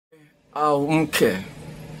au mke.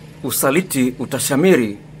 Usaliti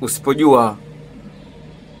utashamiri usipojua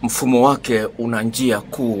mfumo wake una njia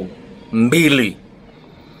kuu mbili.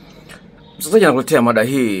 Mtazamaji, nakuletea mada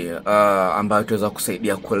hii ambayo itaweza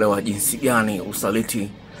kusaidia kuelewa jinsi gani usaliti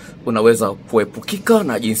unaweza kuepukika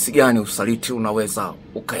na jinsi gani usaliti unaweza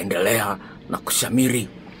ukaendelea na kushamiri.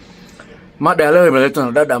 Mada ya leo imeletwa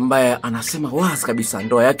na dada ambaye anasema wazi kabisa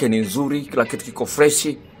ndoa yake ni nzuri, kila kitu kiko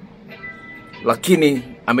freshi, lakini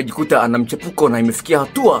amejikuta ana mchepuko na imefikia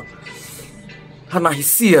hatua hana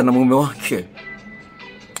hisia na mume wake.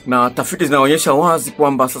 Na tafiti zinaonyesha wazi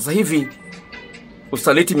kwamba sasa hivi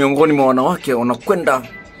usaliti miongoni mwa wanawake unakwenda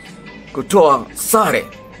kutoa sare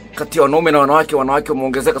kati ya wanaume na wanawake. Wanawake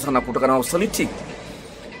wameongezeka sana kutokana na usaliti.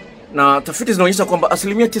 Na tafiti zinaonyesha kwamba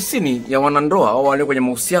 90% ya wanandoa au wale kwenye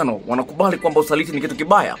mahusiano wanakubali kwamba usaliti ni kitu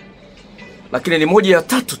kibaya, lakini ni 1 ya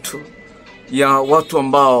 3 tu ya watu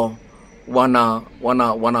ambao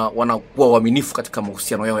wanakuwa waaminifu katika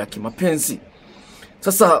mahusiano yao ya kimapenzi.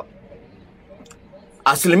 Sasa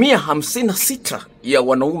 56% ya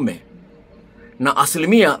wanaume na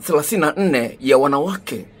 34% ya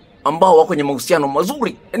wanawake ambao wako kwenye mahusiano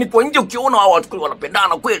mazuri, yani kwa nje ukiona hao watu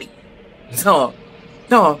wanapendana kweli, sawa,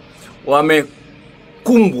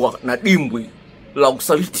 wamekumbwa na dimbwi la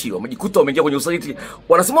usaliti, wamejikuta wameingia kwenye usaliti.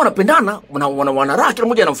 Wanasema wanapendana, wanaraha, kila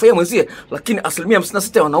mmoja anamfanyia mwenzie, lakini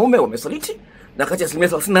 56% ya wanaume wamesaliti na kati ya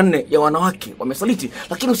 34% ya wanawake wamesaliti,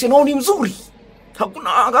 lakini uhusiano wao ni mzuri.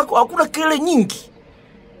 Hakuna kelele nyingi.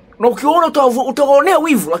 Na ukiona utaonea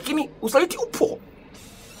wivu, lakini usaliti upo.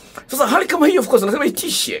 Sasa hali kama hiyo of course lazima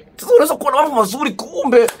itishe. Sasa unaweza kuona mambo mazuri,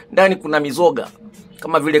 kumbe ndani kuna mizoga.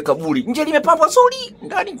 Kama vile kaburi, nje limepambwa zuri,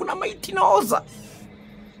 ndani kuna maiti naoza.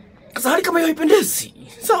 Sasa hali kama hiyo haipendezi.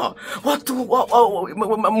 Sawa, watu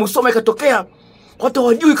msome katokea, watu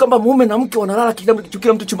hawajui kama mume na mke wanalala kila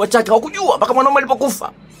mtu chumba chake. Hawakujua mpaka mwanaume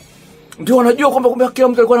alipokufa ndio wanajua kwamba kumbe kila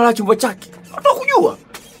mtu alikuwa analala chumba chake. Watu hawakujua.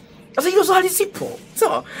 Sasa hizo hali zipo.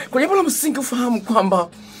 Sawa, kwa jambo la msingi ufahamu kwamba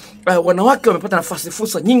wanawake wamepata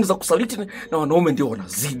fursa nyingi za kusaliti na wanaume ndio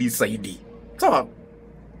wanazidi zaidi. Sawa.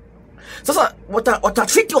 Sasa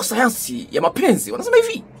watafiti wa sayansi ya mapenzi wanasema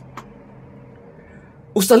hivi: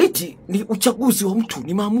 usaliti ni uchaguzi wa mtu,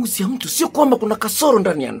 ni maamuzi ya mtu, sio kwamba kuna kasoro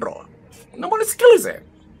ndani ya ndoa. Naomba nisikilize.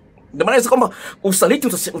 Ndio maana kwamba usaliti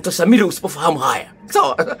utashamiri usipofahamu haya.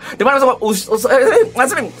 Sawa? Ndio maana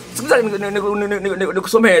nasema sikiliza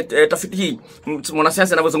nikusomee tafiti hii.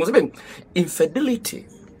 Mwanasayansi anavyozungumza hivi: infidelity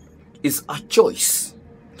is a choice.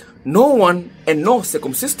 No one and no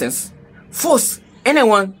circumstance force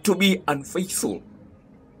anyone to be unfaithful.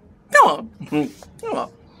 No.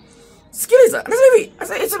 Sikiliza, nasema hivi,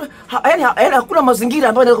 yani hakuna mazingira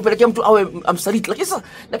ambayo yanaweza kupelekea mtu awe amsaliti. Lakini sasa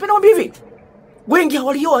napenda mwambie hivi, wengi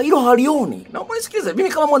hawalioa hilo halioni. Na mnisikilize, mimi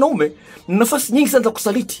kama mwanaume nina nafasi nyingi sana za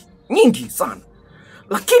kusaliti, nyingi sana.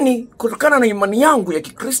 Lakini kutokana na imani yangu ya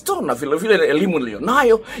Kikristo na vile vile elimu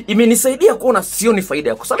nilionayo, imenisaidia kuona sioni faida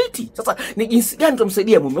ya kusaliti. Sasa ni jinsi gani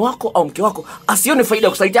tutamsaidia mume wako au mke wako asione faida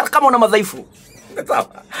ya kusaliti, hata kama una madhaifu.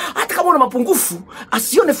 Hata kama una mapungufu,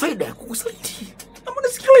 asione faida ya kukusaliti. Na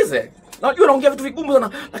mnisikilize. Najua naongea vitu vigumu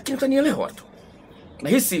sana, lakini utanielewa tu. Na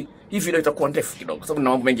hii video itakuwa ndefu kidogo kwa sababu nina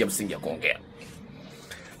mambo mengi ya msingi ya kuongea.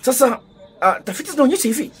 Sasa tafiti zinaonyesha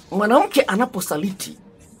hivi: mwanamke anaposaliti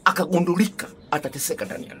akagundulika, atateseka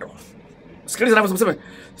ndani ya ndoa. Sikiliza ninaposema,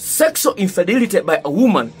 sexual infidelity by a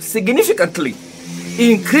woman significantly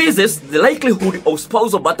increases the likelihood of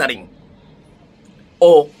spousal battering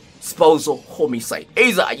or spousal homicide.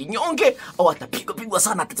 Either ajinyonge au atapigwa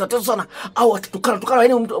sana, atateswa sana, au atatukana.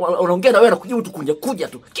 Yani unaongea na wewe anakujibu tu kuja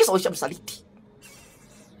tu, kisa ushamsaliti.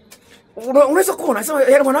 Unaweza kuona nasema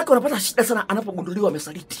yani mwanamke anapata shida sana anapogunduliwa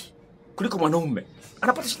amesaliti kuliko mwanaume.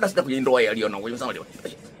 Anapata shida kwenye ndoa aliona wewe sana.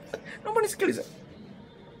 Naomba nisikilize.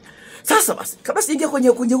 Sasa basi, kabla sijaingia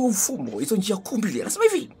kwenye mfumo, hizo njia kuu mbili, anasema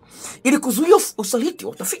hivi: ili kuzuia usaliti,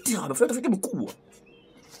 utafiti mkubwa.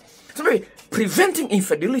 Anasema hivi: preventing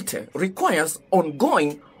infidelity requires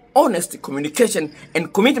ongoing honest communication and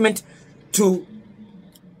commitment to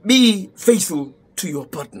be faithful to your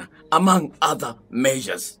partner among other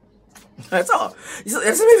measures. Sawa.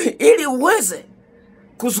 Anasema hivi, ili uweze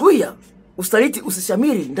kuzuia usaliti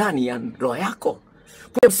usishamiri ndani ya ndoa yako,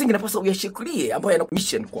 kwa msingi napaswa uyashikilie ambayo yana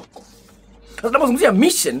mission kwako. Sasa tunapozungumzia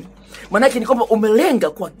mission, maana yake ni kwamba umelenga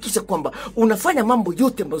kuhakikisha kwamba unafanya mambo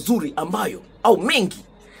yote mazuri ambayo au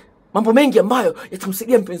mambo mengi ambayo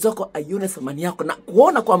yatamsaidia mpenzi wako aione thamani yako na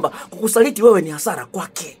kuona kwamba kukusaliti wewe ni hasara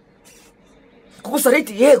kwake.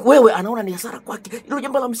 Kukusaliti wewe anaona ni hasara kwake. Hilo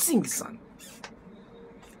jambo la msingi sana.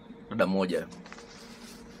 Dada mmoja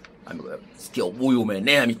amesikia ubuyu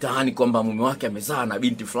umeenea mitaani kwamba mume wake amezaa na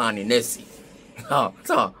binti fulani nesi.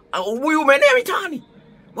 Sawa. Huyu umeenea mitaani.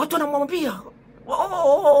 Watu wanamwambia,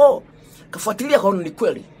 kafuatilia kaona ni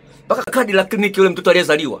kweli. Mpaka kadi la kliniki yule mtoto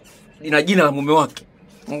aliyezaliwa lina jina la mume wake.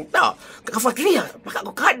 Kafuatilia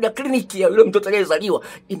mpaka kadi la kliniki ya yule mtoto aliyezaliwa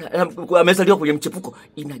amezaliwa kwenye mchepuko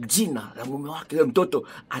ina jina la mume wake. Yule mtoto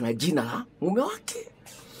ana jina la mume wake.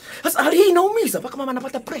 Sasa hali hii inaumiza mpaka mama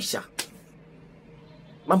anapata pressure.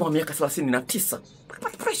 Mama wa miaka 39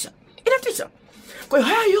 anapata pressure. Inatisha. Kwa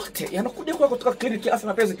hiyo haya yote yanakuja kwa kutoka kliniki ya afya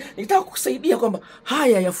na mapenzi. Nitaka kukusaidia kwamba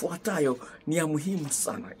haya yafuatayo ni ya muhimu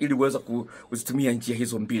sana ili uweze kuzitumia njia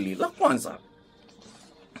hizo mbili. La kwanza,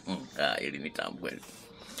 ili nitambue.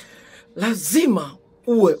 Lazima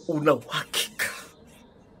uwe una uhakika.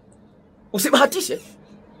 Usibahatishe.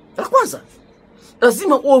 La kwanza,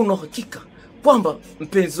 lazima uwe una uhakika kwamba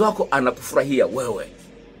mpenzi wako anakufurahia wewe.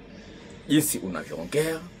 Jinsi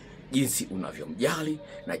unavyoongea, jinsi unavyomjali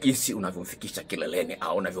na jinsi unavyomfikisha kileleni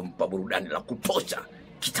au unavyompa burudani la kutosha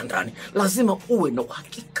kitandani. Lazima uwe na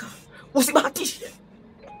uhakika. Usibahatishe.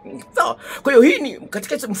 Sawa. Kwa hiyo hii ni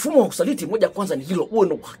katika mfumo wa usaliti, moja kwanza ni hilo, uwe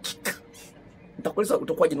na uhakika. Nitakueleza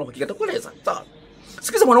utakuwaje na uhakika, nitakueleza. Sawa.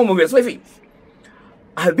 Sikiza mwanaume huyu anasema hivi.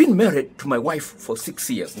 I have been married to my wife for 6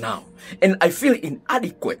 years now and I feel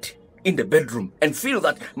inadequate in the bedroom and feel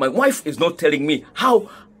that my wife is not telling me how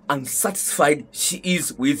unsatisfied she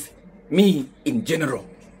is with me in general.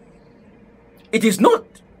 It is not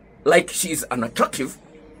like she is unattractive.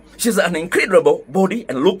 She has an incredible body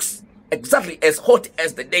and looks exactly as hot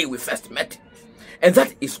as the day we first met. And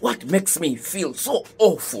that is what makes me feel so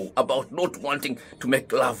awful about not wanting to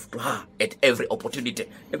make love to her at every opportunity.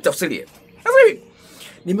 Nikutafsirie.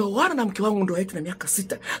 Nimeoana na mke wangu ndoa yetu na miaka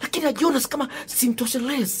 6, lakini najiona kama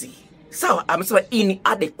simtoshelezi. Sawa, amesema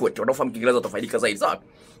inadequate. Wanaofahamu Kiingereza watafaidika zaidi, sawa?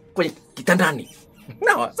 Kwenye kitandani.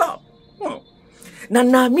 Sawa. Na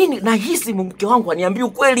naamini nahisi mke wangu aniambia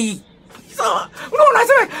ukweli. Sawa. Unaona,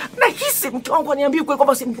 sasa nahisi mke wangu aniambia ukweli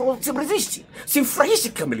kwamba simridhishi, simfurahishi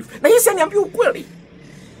kikamilifu. Nahisi aniambia ukweli.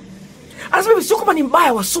 Anasema sio kama ni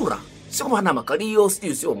mbaya wa sura, sio kama ana makalio,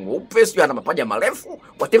 sio mweupe, sio ana mapaja marefu,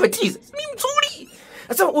 whatever it is. Ni mzuri.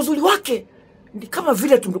 Anasema uzuri wake ni kama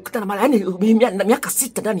vile tumekutana mara, yani miaka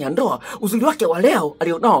 6 ndani ya ndoa, uzuri wake wa leo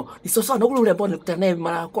alionao ni sawa na ule ambao nilikutana naye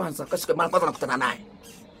mara ya kwanza, mara kwanza nakutana naye.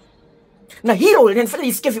 Na hilo linanifanya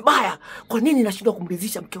nisikie vibaya. Kwa nini nashindwa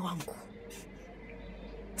kumridhisha mke wangu?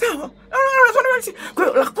 Sawa. Kwa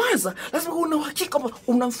hiyo la kwanza, lazima una uhakika kwamba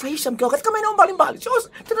unamfurahisha mke wako katika maeneo mbalimbali. Sio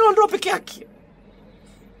tena ndio peke yake.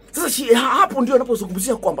 Sasa hapo ndio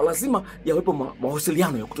ninapozungumzia kwamba lazima yawepo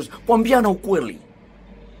mawasiliano ya kutosha, kuambiana ukweli.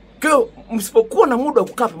 Kwa hiyo msipokuwa na muda wa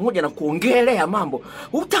kukaa pamoja na kuongelea mambo,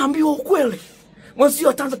 utaambiwa ukweli. Mwenzio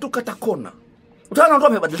ataanza tu kata kona. Utaona ndio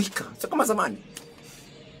amebadilika, sio kama zamani.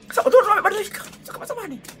 Sasa ndio amebadilika, sio kama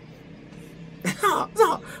zamani.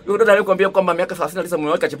 Sawa. Yule dada alikwambia kwamba miaka 39 mume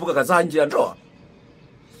wake achepuka kazaa nje ya ndoa.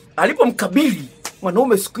 Alipomkabili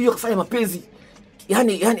mwanaume siku hiyo akafanya mapenzi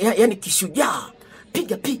yani kishujaa.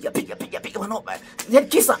 Piga mwanaume. Yaani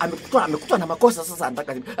kisa amekutwa na makosa sasa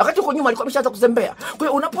anataka. Wakati uko nyuma alikuwa ameshaanza kuzembea. Kwa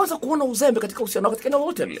hiyo unapoanza kuona uzembe katika uhusiano katika eneo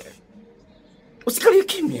lote lile, usikalie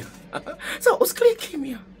kimya. Sawa, usikalie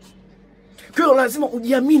kimya. Kwa hiyo lazima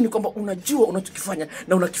ujiamini kwamba unajua unachokifanya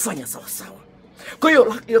na unakifanya sawa sawa.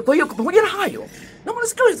 Kwa hiyo pamoja na hayo, na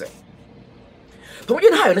mnasikilize. Pamoja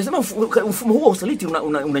na hayo, nasema mfumo huo wa usaliti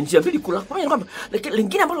una njia mbili kula. Pamoja na kwamba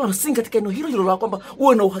lingine ambalo wanasinga katika eneo hilo la kwamba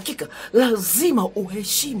uwe na uhakika, lazima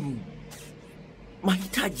uheshimu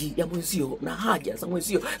mahitaji ya mwenzio na haja za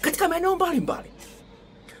mwenzio katika maeneo mbalimbali.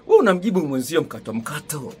 Wewe unamjibu mwenzio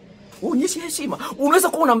mkato. Uonyeshe heshima. Unaweza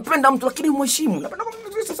kuwa unampenda mtu lakini umheshimu.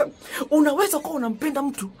 Sasa unaweza kuwa unampenda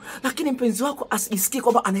mtu lakini mpenzi wako asijisikie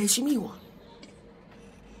kwamba anaheshimiwa.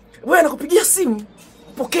 Wewe anakupigia simu,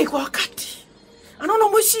 upokee kwa wakati. Anaona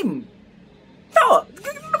umheshimu. Sawa.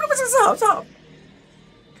 Sawa.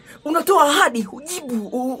 Unatoa ahadi, ujibu,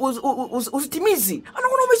 usitimizi.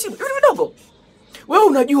 Anaona umheshimu. Hivi vidogo. Wewe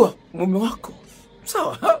unajua mume wako.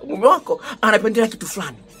 Sawa? Mume wako anapendelea kitu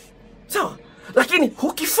fulani. Sawa? Lakini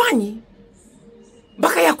hukifanyi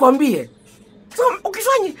mpaka yeye akwambie. So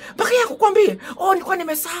ukifanyi mpaka yeye akukwambie, nilikuwa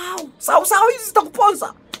nimesahau. Sawa hizi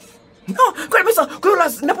zitakuponza. No, kwa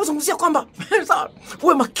hiyo ninapozungumzia kwamba sawa,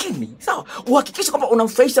 uwe makini, sawa, uhakikishe kwamba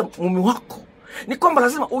unamfurahisha mume wako. Ni kwamba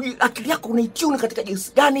lazima akili yako unaitune katika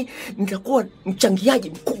jinsi gani nitakuwa mchangiaji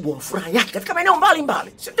mkubwa wa furaha yake katika maeneo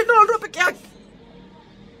mbalimbali. Sio ndio peke yake.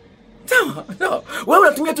 Sawa. Wewe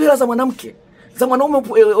unatumia tu hela za mwanamke. Za mwanaume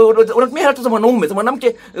unatumia hela tu za mwanaume, za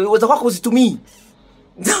mwanamke za kwako uzitumii.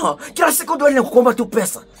 Sawa, kila siku ndio ninakuomba tu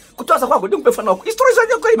pesa. Kutoa za kwako ndio mfano wako. Historia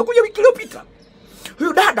yako imekuja wiki iliyopita.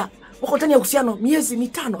 Huyu dada wako ndani ya uhusiano miezi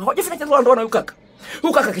 5. Hawajafanya tendo la ndoa na huyu kaka.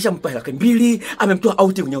 Huyu kaka kisha mpa laki mbili, amemtoa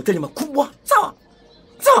outing kwenye hoteli makubwa. Sawa?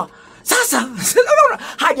 Sawa? Sasa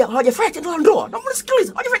hajafanya tendo la ndoa. Na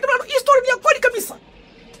mnisikilize, hajafanya tendo la ndoa. Hii story ni ya kweli kabisa.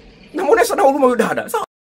 Na muonesha na huruma huyu dada. Sawa?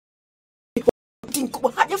 Outing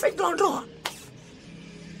kubwa, hajafanya tendo la ndoa.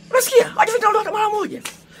 Unasikia? Hajafanya tendo la ndoa mara moja.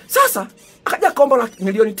 Sasa akaja kaomba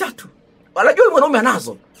milioni 3. Anajua mwanaume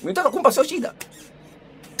anazo. Nitaka kumpa sio shida.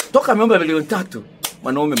 Toka ameomba milioni 3,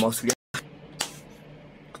 mwanaume mawasiliano.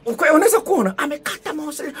 Kwa hiyo unaweza kuona amekata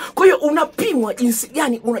mawasiliano. Kwa hiyo unapimwa jinsi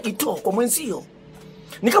gani unajitoa kwa mwenzio.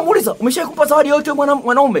 Nikamuuliza, umeshakumpa zawadi yote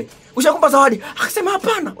mwanaume? Ushakumpa zawadi? Akasema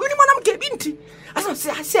hapana. Huyu ni mwanamke binti.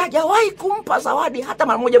 Sasa si hajawahi kumpa zawadi hata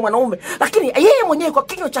mara moja mwanaume, lakini yeye mwenyewe kwa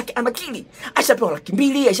kinywa chake anakiri ashapewa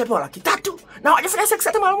 200,000, ashapewa 300,000 na hajafanya sex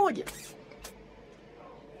hata mara moja.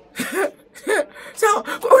 Sawa,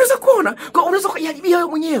 unaweza kuona, unaweza kujaribia wewe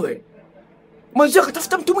mwenyewe. Mwenzio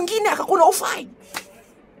akatafuta mtu mwingine akakuona ufai.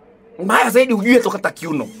 Mbaya zaidi ujue tokata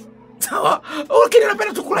kiuno. Sawa? Lakini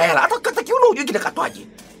anapenda tu kula hela. Hata kata kiuno ujue kinakatwaje.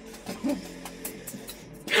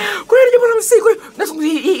 Kwa hiyo jambo la msingi,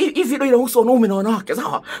 nazungumzia hii video inahusu wanaume na wanawake,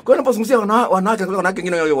 sawa? Kwa hiyo ninapozungumzia wanawake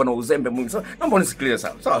wengine wao wana uzembe mwingi. Sawa? Naomba unisikilize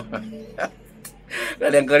sawa. Sawa? Na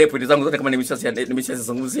niangalie pointi zangu zote kama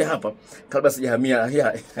nimeshazungumzia hapa kabla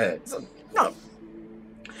sijahamia.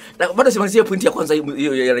 Na bado simalizia pointi ya kwanza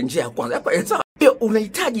hiyo ya njia ya kwanza. Hapa sawa. Hiyo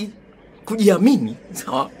unahitaji kujiamini,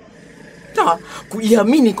 sawa? Sawa,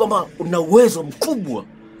 kujiamini kwamba una uwezo mkubwa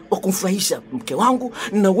wa kumfurahisha mke wangu,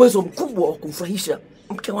 nina uwezo mkubwa wa kumfurahisha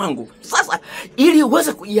mke wangu. Sasa ili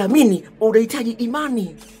uweze kujiamini unahitaji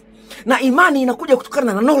imani. Na imani inakuja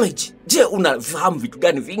kutokana na knowledge. Je, unafahamu vitu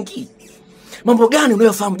gani vingi? Mambo gani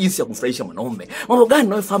unayofahamu jinsi ya kumfurahisha mwanaume? Mambo gani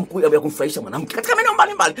unayofahamu ya kumfurahisha mwanamke? Katika maeneo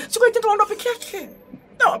mbalimbali. Sio tendo la ndoa pekee yake.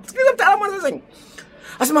 No, sikiliza mtaalamu sasa.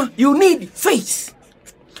 Anasema you need faith.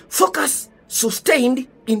 Focus, sustained,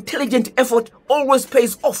 intelligent effort always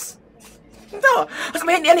pays off. Ndio.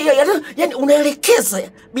 Anasema yani unaelekeza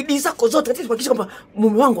bidii zako zote katika kuhakikisha kwamba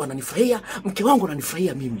mume wangu ananifurahia, mke wangu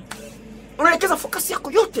ananifurahia mimi. Unaelekeza focus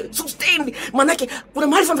yako yote, sustained. Maana yake kuna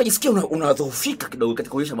mahali fulani unajisikia unadhoofika kidogo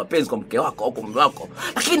katika kuonyesha mapenzi kwa mke wako au kwa mume wako.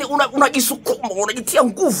 Lakini unajisukuma, unajitia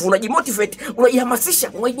nguvu, unajimotivate,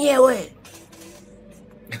 unajihamasisha mwenyewe.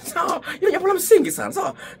 Sawa, hiyo jambo la msingi sana.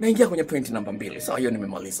 Sawa, naingia kwenye point namba 2. Sawa, hiyo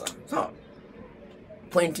nimemaliza. Sawa.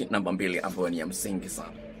 Point namba 2 ambayo ni ya msingi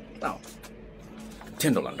sana. Sawa.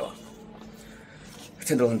 Tendo la ndoa.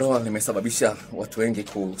 Tendo la ndoa limesababisha watu wengi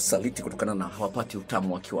kusaliti kutokana na hawapati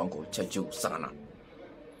utamu wa kiwango cha juu sana.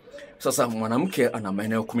 Sasa mwanamke ana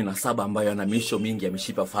maeneo 17 ambayo yana misho mingi ya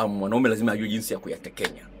mishipa fahamu. Mwanaume lazima ajue jinsi ya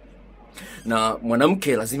kuyatekenya. Na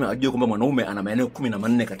mwanamke lazima ajue kwamba mwanaume ana maeneo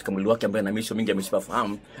 14 katika mwili wake ambayo yana misho mingi ya mishipa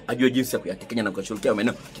fahamu, ajue jinsi ya kuyatekenya na kuyashughulikia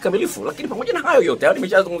maeneo kikamilifu. Lakini pamoja na hayo yote, hadi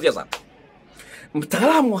nimeshazungumzia sana.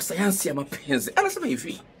 Mtaalamu wa sayansi ya mapenzi anasema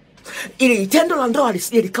hivi, ili tendo la ndoa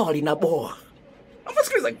lisije likawa linaboa.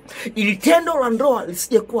 Sikiliza, ili tendo la ndoa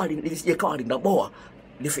lisije kawa linaboa,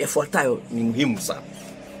 lifuatayo ni muhimu sana.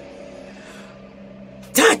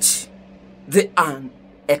 Touch the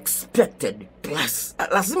unexpected place.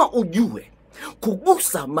 Lazima ujue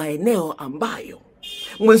kugusa maeneo ambayo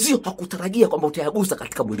mwenzio hakutarajia kwamba utayagusa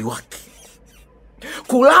katika mwili wake.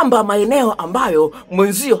 Kulamba maeneo ambayo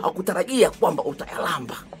mwenzio hakutarajia kwamba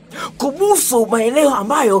utayalamba. Kubusu maeneo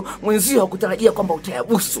ambayo mwenzio hakutarajia kwamba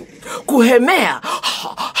utayabusu. Kuhemea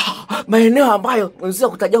maeneo ambayo mwenzio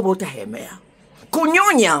hakutarajia kwamba utahemea.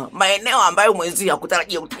 Kunyonya maeneo ambayo mwenzio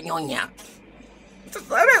hakutarajia utanyonya.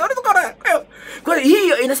 Kwa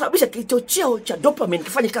hiyo inasababisha kichocheo cha dopamine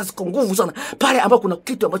kifanye kazi kwa nguvu sana pale ambapo kuna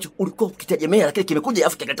kitu ambacho ulikuwa ukitegemea lakini kimekuja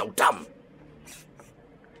afu kikaleta utamu.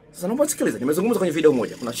 Sasa naomba sikiliza, nimezungumza kwenye video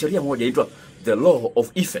moja. Kuna sheria moja inaitwa the law of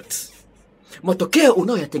effects. Matokeo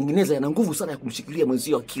unayoyatengeneza yana nguvu sana ya kumshikilia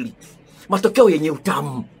mwenzio akili. Matokeo yenye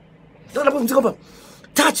utamu. Sasa napozungumza kwamba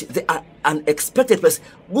touch the unexpected place,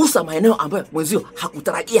 gusa maeneo ambayo mwenzio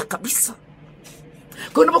hakutarajia kabisa. Kwa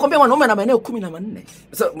hiyo unapokuambia mwanaume ana maeneo 14,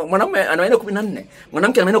 sasa mwanaume ana maeneo 14,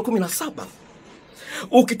 mwanamke ana maeneo 17.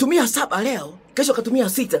 Ukitumia 7 leo, kesho katumia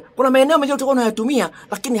 6, kuna maeneo mengine utakuwa unayatumia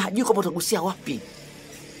lakini hajui kwamba utagusia wapi.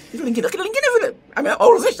 Hilo lingine, lakini lingine vile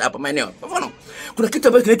ameorodhesha hapa maeneo. Kwa mfano, kuna kitu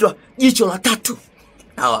ambacho kinaitwa jicho la tatu.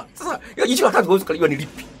 Sawa. Sasa hiyo jicho la tatu huwezi kujua ni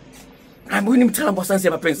lipi. Huyu ni mtaalamu wa sayansi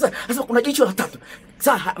ya mapenzi. Sasa kuna jicho la tatu.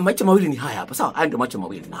 Sasa macho mawili ni haya hapa. Sawa? Haya ndio macho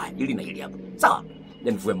mawili. Haya, hili na hili hapa. Sawa?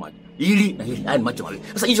 Then vue macho. Hili na hili. Haya ni macho mawili.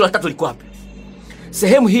 Sasa jicho la tatu liko wapi?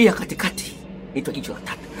 Sehemu hii ya katikati inaitwa jicho la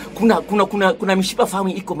tatu. Kuna mishipa fahamu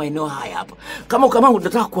iko maeneo haya hapa. Kama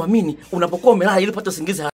unataka kuamini, unapokuwa umelala ili upate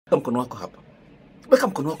usingizi, weka mkono wako hapa. Weka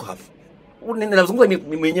mkono wako hapa. ninazungumza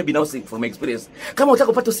mimi mwenyewe binafsi from experience. Kama unataka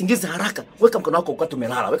kupata usingizi haraka, weka mkono wako ukati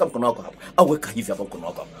umelala, weka mkono wako hapa au weka hivi hapa mkono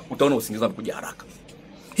wako. Utaona usingizi unakuja haraka.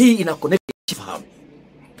 Hii ina connect fahamu.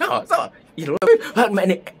 Sawa. Ilo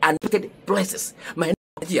unlimited places. Maeneo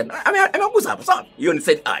amegusa hapo, sawa? Hiyo ni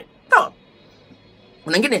side eye. Sawa.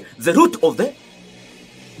 Kuna nyingine the root of the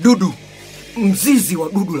dudu. Mzizi wa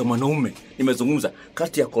dudu la mwanaume. Nimezungumza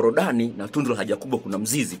kati ya korodani na tundu la haja kubwa kuna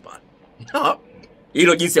mzizi pale. Sawa?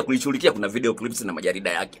 Hilo jinsi ya kulishughulikia kuna video clips na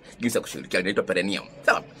majarida yake. Jinsi ya kushughulikia inaitwa perineum.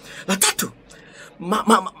 Sawa? La tatu,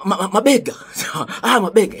 mabega.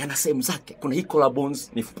 Mabega yana sehemu zake. Kuna hii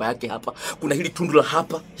collarbones, mifupa yake hapa. Kuna hili tundu la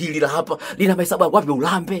hapa, hili la hapa. Lina mahesabu wapi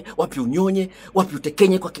ulambe, wapi unyonye, wapi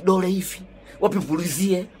utekenye kwa kidole hivi. Wapi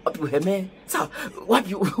upulizie, wapi uheme. Sawa,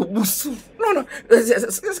 wapi ubusu. No.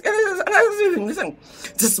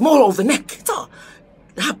 The small of the neck. Sawa.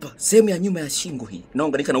 Hapa sehemu ya nyuma ya shingo hii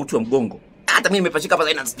inaunganika na uti wa mgongo. Hata mimi nimepashika hapa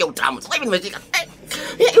sasa nasikia utamu. Sasa hivi nimeshika.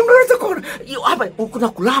 Unaweza kuona hapa kuna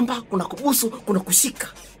kulamba, kuna kubusu, kuna kushika.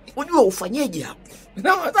 Unajua ufanyeje hapo?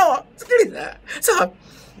 Sawa. Sikiliza. Sawa.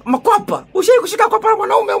 Makwapa. Ushai kushika kwapa la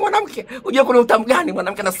mwanaume au mwanamke? Unajua kuna utamu gani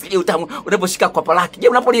mwanamke anasikia utamu unaposhika kwapa lake? Je,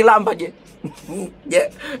 unapolilamba je?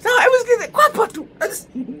 Je. Sawa, hebu sikiliza kwapa tu.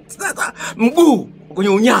 Sasa mguu kwenye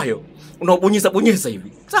unyayo unabonyeza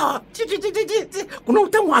hivi. Sawa. Kuna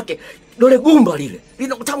utamu wake. Dole gumba lile.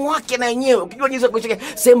 Lina utamu wake na yenyewe. Ukijua jinsi ya kushika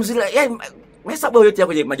sehemu zile, yaani hesabu yote ya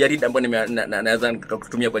kwenye majarida ambayo naweza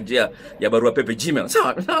kutumia kwa njia ya barua pepe Gmail.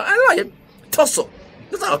 Sawa. Toso.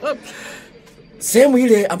 Sawa. Sehemu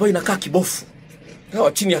ile ambayo inakaa kibofu.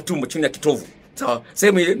 Sawa, chini ya tumbo, chini ya kitovu. Sawa,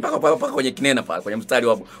 sehemu ile mpaka kwenye kinena pale, kwenye mstari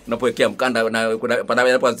wa unapowekea mkanda na kuna pale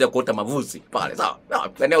inapoanzia kuota mavuzi pale. Sawa.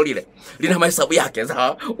 Eneo lile lina mahesabu yake.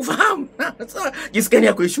 Sawa. Ufahamu? Sawa. Jinsi gani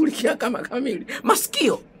ya kuishughulikia kama kamili.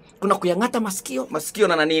 Masikio. Kuna kuyangata masikio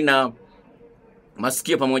na nani na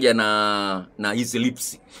masikio pamoja na hizi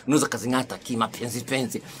lips. Unaweza kazingata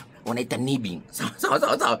kimapenzi. Wanaita nibbing.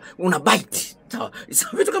 Sawa. Una bite. Sawa.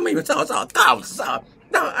 Vitu kama hivyo. Sawa. Sawa.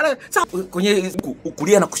 Kwenye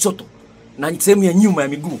kulia na kushoto na sehemu ya nyuma ya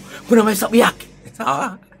miguu kuna mahesabu yake.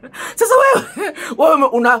 Sawa. Sasa wewe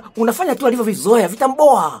unafanya tu alivyovizoea,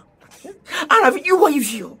 vitamboa. Anavijua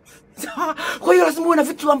hivyo. Kwa hiyo lazima uwe na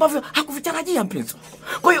vitu ambavyo hakuvitarajia mpenzi wako.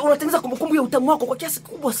 Kwa hiyo unatengeneza kumbukumbu ya utamu wako kwa kiasi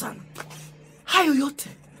kubwa sana. Hayo yote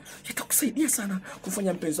yatakusaidia sana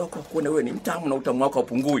kufanya mpenzi wako akuone wewe ni mtamu na utamu wako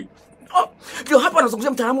haupungui. Ndio hapa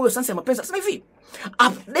anazungumzia mtaalamu wa sayansi ya mapenzi. Sasa hivi,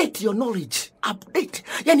 update your knowledge. Update.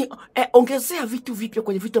 Yaani ongezea vitu vipya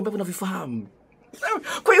kwenye vitu ambavyo unavifahamu.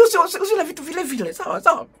 Kwa hiyo usile vitu vile.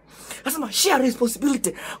 Sawa. Nasema share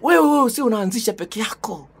responsibility. Wewe si unaanzisha peke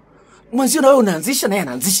yako. Mwenzio na wewe unaanzisha na yeye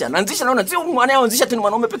anaanzisha. Anaanzisha na sio anaanzisha tu ni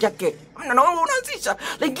mwanaume peke yake. Na wewe unaanzisha.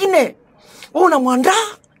 Lingine wewe unamwandaa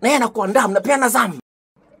na yeye anakuandaa, mnapeana zamu.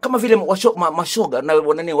 Kama vile mashoga na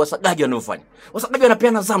nani wasagaji wanaofanya. Wasagaji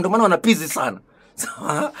wanapeana zamu, ndio maana wanapizi sana.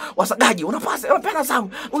 Sawa? Wasagaji wanapeana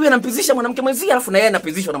zamu. Huyu anampizisha mwanamke mwenzie alafu na yeye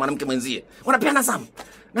anapizishwa na mwanamke mwenzie. Wanapeana zamu.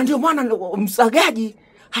 Na ndio maana msagaji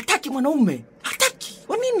hataki mwanaume. Hataki.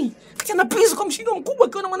 Kwa nini? Acha anapizi kwa mshindo mkubwa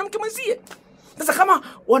akiwa na mwanamke mwenzie. Sasa kama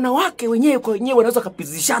wanawake wenyewe kwa wenyewe wanaweza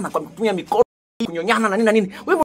kupizishana kwa kutumia mikono, kunyonyana na nini. Wewe